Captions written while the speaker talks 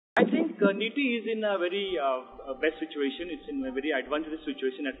I think NITIE is in a very best situation. It's in a very advantageous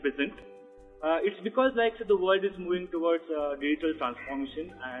situation at present. It's because the world is moving towards digital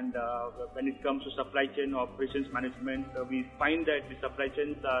transformation, and when it comes to supply chain operations management, we find that the supply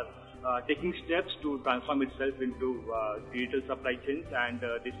chains are taking steps to transform itself into digital supply chains. And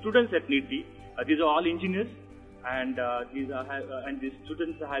the students at NITIE, these are all engineers, and these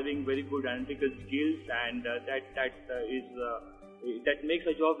students are having very good analytical skills, and that makes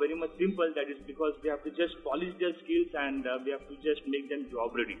the job very much simple. That is because we have to just polish their skills, and we have to just make them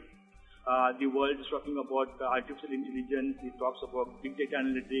job ready. The world is talking about artificial intelligence, it talks about big data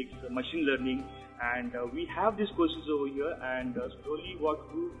analytics, machine learning, and we have these courses over here. And slowly what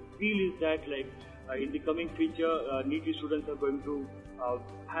we feel is that in the coming future, NITIE students are going to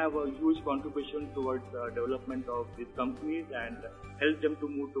have a huge contribution towards development of these companies and help them to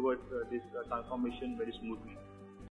move towards this transformation very smoothly.